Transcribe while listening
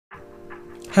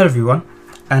Hello everyone,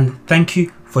 and thank you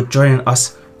for joining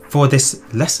us for this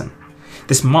lesson.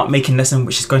 This mark making lesson,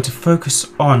 which is going to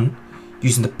focus on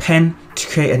using the pen to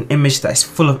create an image that is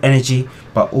full of energy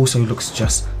but also looks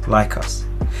just like us.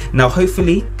 Now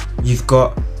hopefully you've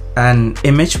got an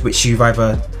image which you've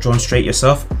either drawn straight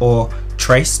yourself or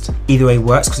traced. Either way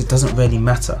works, because it doesn't really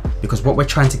matter, because what we're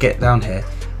trying to get down here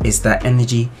is that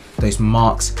energy, those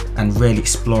marks, and really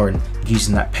exploring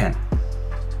using that pen.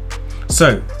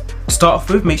 So to start off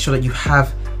with, make sure that you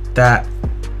have that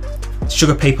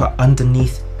sugar paper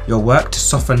underneath your work to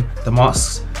soften the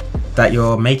marks that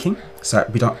you're making so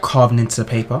that we don't carve into the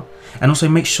paper, and also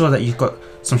make sure that you've got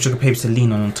some sugar paper to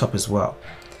lean on top as well.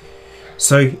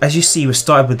 So as you see, we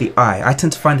started with the eye. I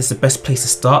tend to find this the best place to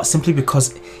start, simply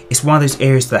because it's one of those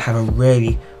areas that have a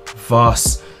really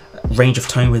vast range of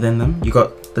tone within them. You've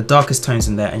got the darkest tones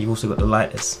in there and you've also got the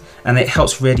lightest, and it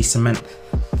helps really cement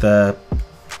the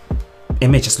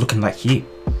image as looking like you.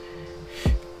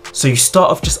 So you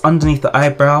start off just underneath the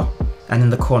eyebrow and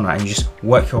in the corner, and you just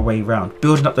work your way around,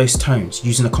 building up those tones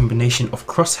using a combination of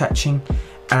cross hatching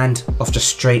and of just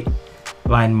straight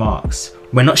line marks.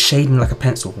 We're not shading like a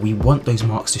pencil. We want those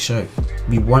marks to show.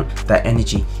 We want that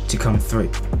energy to come through.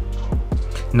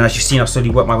 Now as you've seen, I've slowly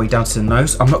worked my way down to the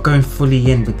nose. I'm not going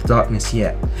fully in with the darkness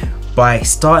yet. By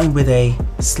starting with a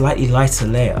slightly lighter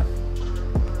layer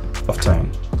of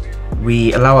tone,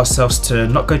 we allow ourselves to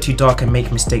not go too dark and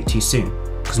make a mistake too soon.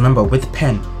 Because remember, with the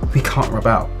pen, we can't rub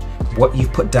out. What you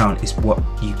put down is what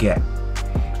you get.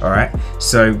 Alright,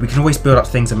 so we can always build up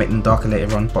things and make them darker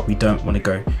later on, but we don't want to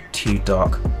go too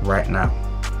dark right now.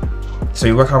 So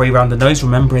we work our way around the nose,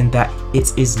 remembering that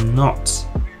it is not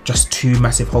just two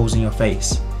massive holes in your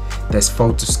face. There's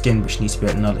folds of skin which needs to be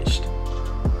acknowledged.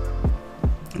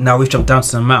 Now we've jumped down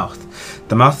to the mouth.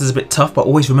 The mouth is a bit tough, but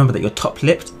always remember that your top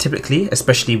lip, typically,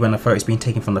 especially when a photo is being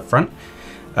taken from the front,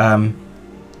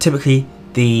 typically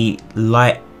the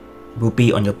light will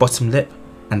be on your bottom lip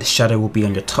and the shadow will be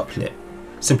on your top lip,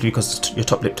 simply because your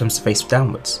top lip tends to face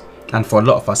downwards. And for a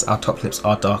lot of us, our top lips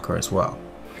are darker as well.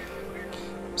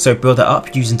 So build that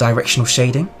up using directional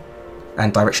shading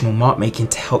and directional mark making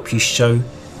to help you show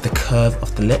the curve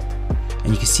of the lip.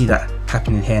 And you can see that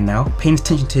happening here now. Paying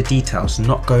attention to the details,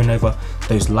 not going over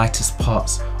those lightest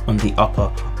parts on the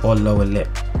upper or lower lip.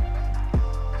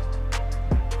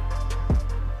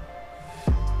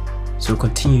 So we'll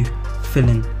continue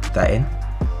filling that in.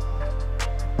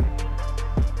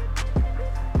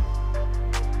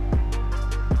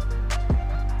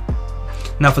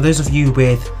 Now for those of you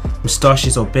with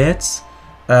moustaches or beards,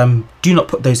 do not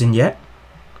put those in yet.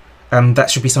 That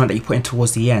should be something that you put in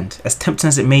towards the end. As tempting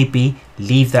as it may be,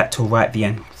 leave that till right at the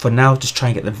end. For now, just try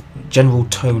and get the general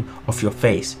tone of your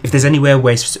face. If there's anywhere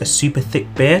where it's a super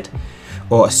thick beard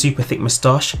or a super thick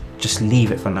moustache, just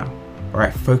leave it for now.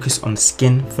 Alright, focus on the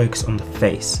skin, focus on the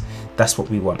face. That's what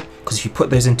we want. Because if you put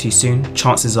those in too soon,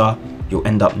 chances are you'll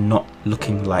end up not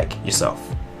looking like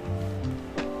yourself.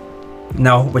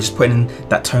 Now we're just putting in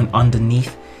that tone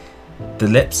underneath the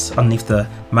lips, underneath the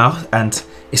mouth, and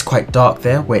it's quite dark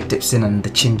there where it dips in and the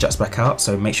chin juts back out,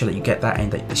 so make sure that you get that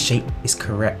and that the shape is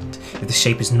correct. If the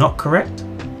shape is not correct,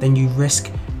 then you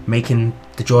risk making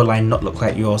the jawline not look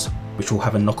like yours, which will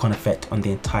have a knock-on effect on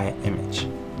the entire image.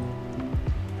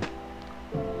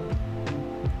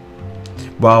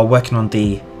 While working on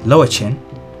the lower chin,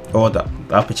 or the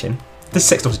upper chin, this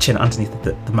section of the chin underneath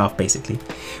the mouth basically,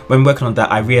 when working on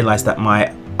that I realised that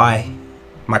my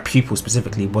pupil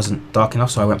specifically wasn't dark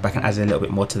enough, so I went back and added a little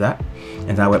bit more to that,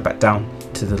 and then I went back down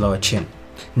to the lower chin.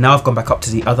 Now I've gone back up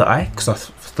to the other eye because I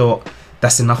thought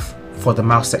that's enough for the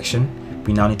mouth section.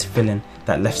 We now need to fill in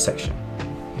that left section.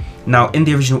 Now in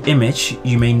the original image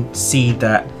you may see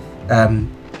that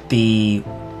the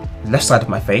left side of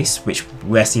my face, which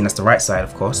we're seeing as the right side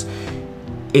of course,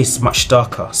 is much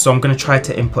darker, so I'm going to try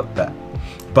to input that,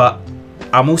 but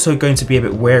I'm also going to be a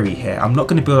bit wary here. I'm not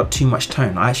going to build up too much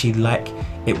tone. I actually like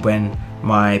it when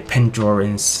my pen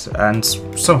drawings and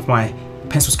some of my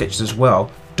pencil sketches as well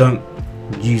don't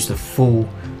use the full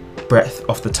breadth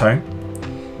of the tone,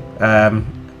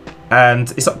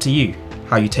 and it's up to you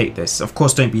how you take this. Of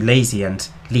course, don't be lazy and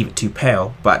leave it too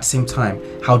pale, but at the same time,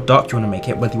 how dark you want to make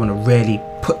it, whether you want to really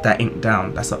put that ink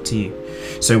down, that's up to you.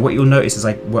 So what you'll notice as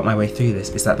I work my way through this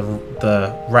is that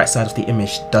the right side of the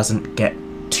image doesn't get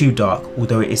too dark,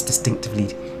 although it is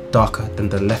distinctively darker than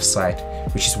the left side,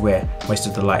 which is where most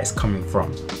of the light is coming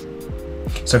from.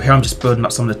 So here I'm just building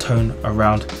up some of the tone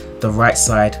around the right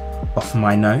side of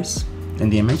my nose in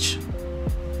the image.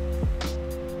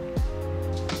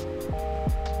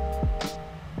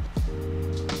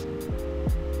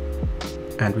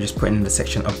 And we're just putting in the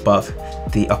section above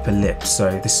the upper lip.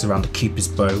 So this is around the cupid's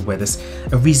bow, where there's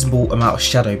a reasonable amount of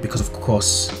shadow because of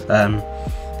course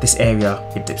this area,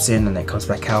 it dips in and it comes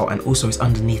back out, and also it's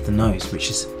underneath the nose, which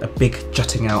is a big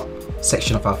jutting out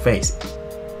section of our face.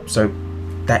 So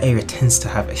that area tends to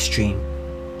have extreme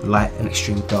light and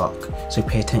extreme dark, so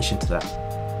pay attention to that.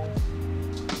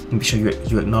 And be sure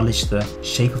you acknowledge the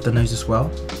shape of the nose as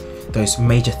well. Those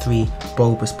major 3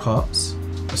 bulbous parts,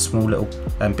 the small little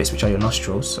bits which are your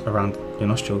nostrils, around your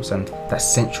nostrils, and that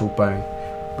central bone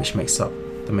which makes up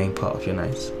the main part of your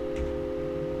nose.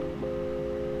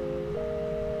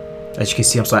 As you can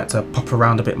see, I'm starting to pop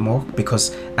around a bit more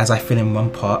because as I fill in one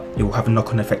part, it will have a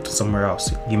knock-on effect on somewhere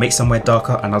else. You make somewhere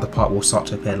darker, another part will start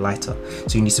to appear lighter.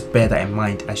 So you need to bear that in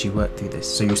mind as you work through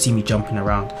this. So you'll see me jumping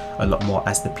around a lot more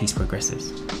as the piece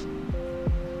progresses.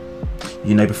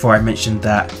 You know, before I mentioned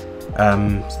that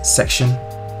section,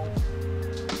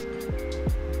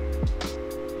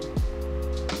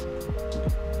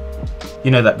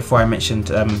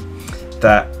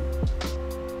 that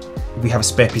we have a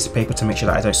spare piece of paper to make sure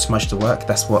that I don't smudge the work.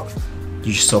 That's what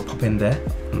you just saw pop in there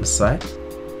on the side.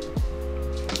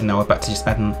 And now we're back to just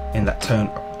adding in that tone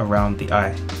around the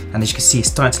eye. And as you can see, it's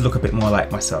starting to look a bit more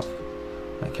like myself.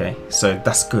 Okay, so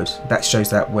that's good. That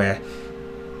shows that we're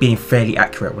being fairly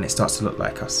accurate when it starts to look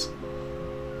like us.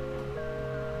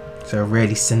 So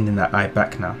really sending that eye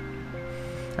back now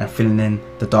and filling in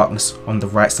the darkness on the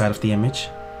right side of the image.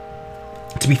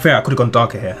 To be fair, I could have gone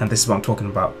darker here, and this is what I'm talking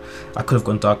about. I could have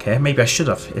gone dark here. Maybe I should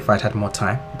have if I'd had more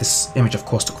time. This image of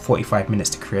course took 45 minutes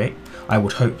to create. I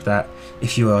would hope that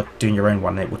if you are doing your own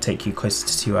one, it will take you closer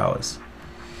to 2 hours.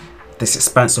 This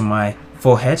expanse on my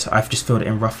forehead, I've just filled it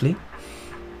in roughly.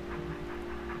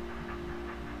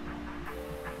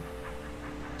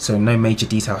 So no major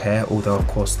detail here, although of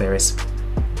course there is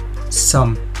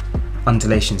some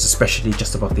undulations, especially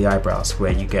just above the eyebrows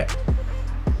where you get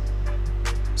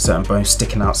certain bones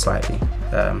sticking out slightly,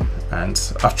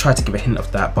 and I've tried to give a hint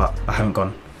of that, but I haven't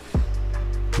gone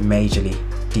majorly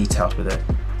detailed with it.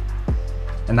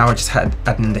 And now I just had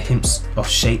adding in the hints of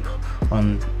shape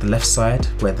on the left side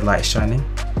where the light is shining.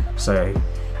 So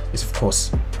it's of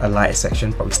course a lighter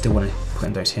section, but we still want to put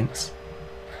in those hints.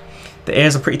 The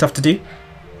ears are pretty tough to do,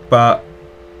 but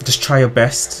just try your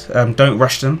best. Don't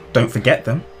rush them, don't forget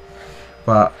them,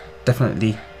 but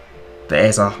definitely the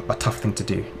ears are a tough thing to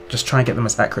do. Just try and get them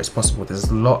as accurate as possible. There's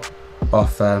a lot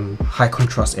of high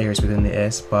contrast areas within the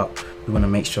ears, but we want to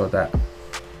make sure that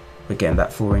we're getting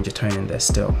that full range of tone in there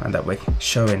still, and that we're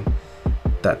showing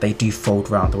that they do fold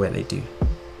round the way they do.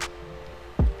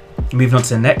 Moving on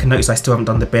to the neck, notice I still haven't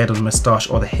done the beard or the moustache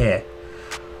or the hair.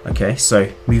 Okay, so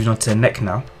moving on to the neck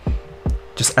now,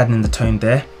 just adding in the tone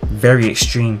there, very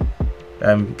extreme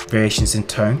variations in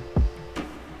tone.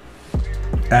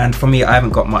 And for me, I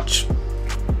haven't got much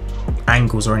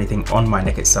angles or anything on my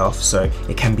neck itself, so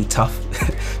it can be tough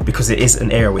because it is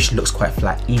an area which looks quite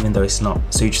flat even though it's not.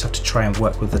 So you just have to try and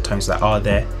work with the tones that are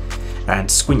there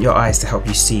and squint your eyes to help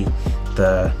you see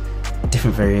the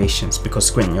different variations, because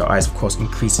squinting your eyes of course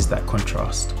increases that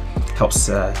contrast, helps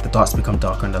the darks become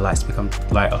darker and the lights become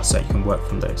lighter, so you can work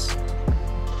from those.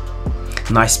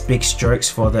 Nice big strokes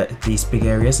for these big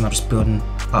areas, and I'm just building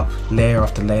up layer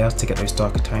after layer to get those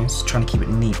darker tones, trying to keep it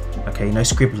neat. Okay, no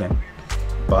scribbling,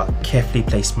 but carefully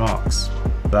placed marks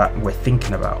that we're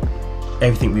thinking about.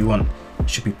 Everything we want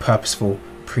should be purposeful,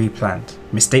 pre-planned.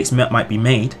 Mistakes might be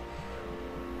made,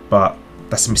 but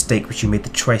that's a mistake which you made the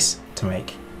choice to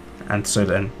make, and so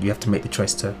then you have to make the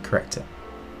choice to correct it.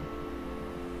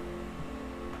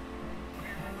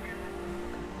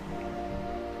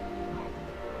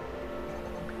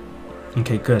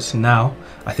 Okay, good. So now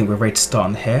I think we're ready to start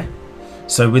on the hair.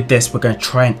 So with this, we're going to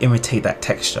try and imitate that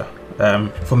texture.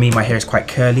 For me, my hair is quite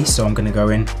curly, so I'm going to go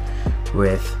in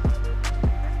with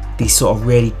these sort of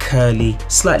really curly,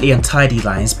 slightly untidy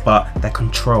lines, but they're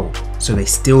controlled, so they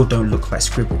still don't look like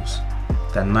scribbles.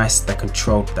 They're nice, they're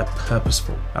controlled, they're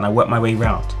purposeful, and I work my way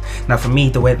around. Now for me,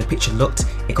 the way the picture looked,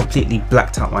 it completely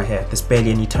blacked out my hair. There's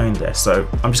barely any tone there, so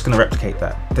I'm just going to replicate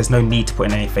that. There's no need to put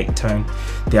in any fake tone.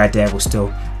 The idea will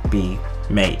still be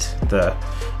made. The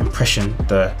impression,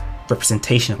 the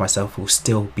representation of myself will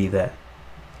still be there.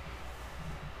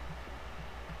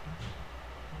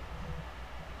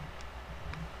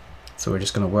 So we're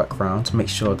just going to work around to make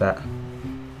sure that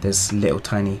there's little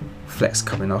tiny flecks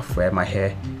coming off where my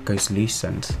hair goes loose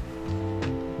and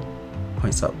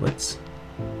points upwards.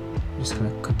 I'm just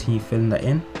going to continue filling that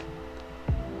in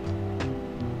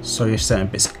so your certain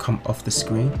bits come off the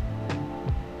screen,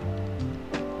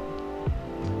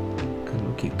 and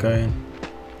we'll keep going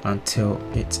until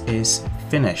it is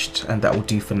finished, and that will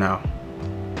do for now.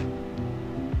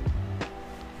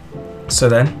 So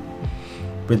then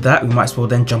with that, we might as well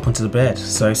then jump onto the bed.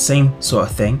 So same sort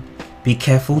of thing. Be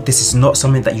careful, this is not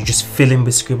something that you just fill in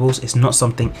with scribbles. It's not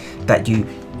something that you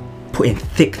put in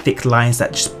thick lines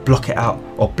that just block it out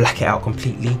or black it out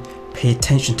completely. Pay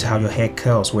attention to how your hair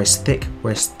curls, where it's thick,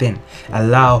 where it's thin.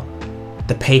 Allow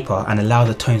the paper and allow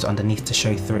the tones underneath to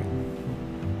show through,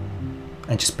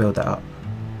 and just build that up.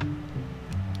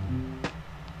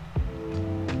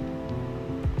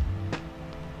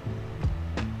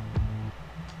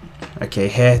 Okay,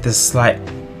 here there's a slight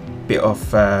bit of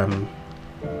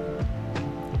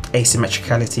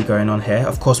asymmetricality going on here.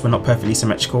 Of course, we're not perfectly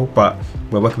symmetrical, but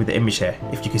we're working with the image here.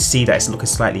 If you can see that it's looking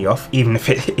slightly off, even if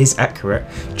it is accurate,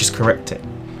 just correct it.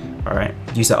 All right,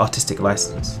 use that artistic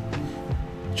license.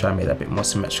 Try and make that a bit more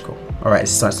symmetrical. All right,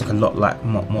 it's starting to look a lot like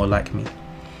more like me.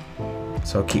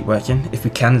 So keep working. If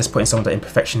we can, let's put in some of the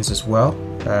imperfections as well.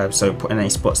 So put in any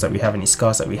spots that we have, any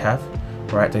scars that we have.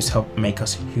 All right, those help make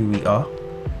us who we are.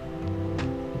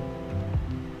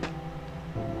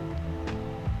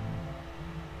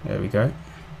 There we go.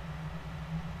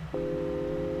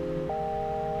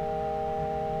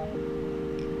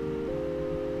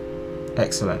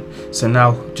 Excellent. So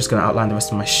now just going to outline the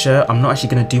rest of my shirt. I'm not actually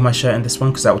going to do my shirt in this one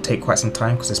because that will take quite some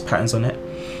time because there's patterns on it,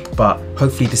 but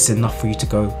hopefully this is enough for you to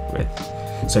go with.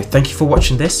 So thank you for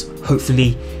watching this.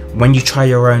 Hopefully when you try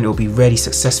your own, it will be really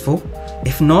successful.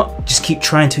 If not, just keep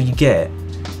trying till you get it,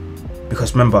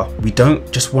 because remember, we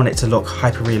don't just want it to look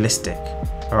hyper realistic.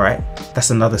 All right, that's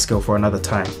another skill for another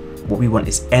time. What we want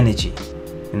is energy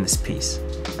in this piece,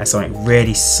 and something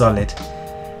really solid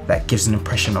that gives an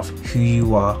impression of who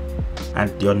you are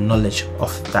and your knowledge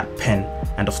of that pen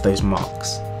and of those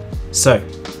marks. So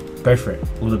go for it.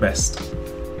 All the best.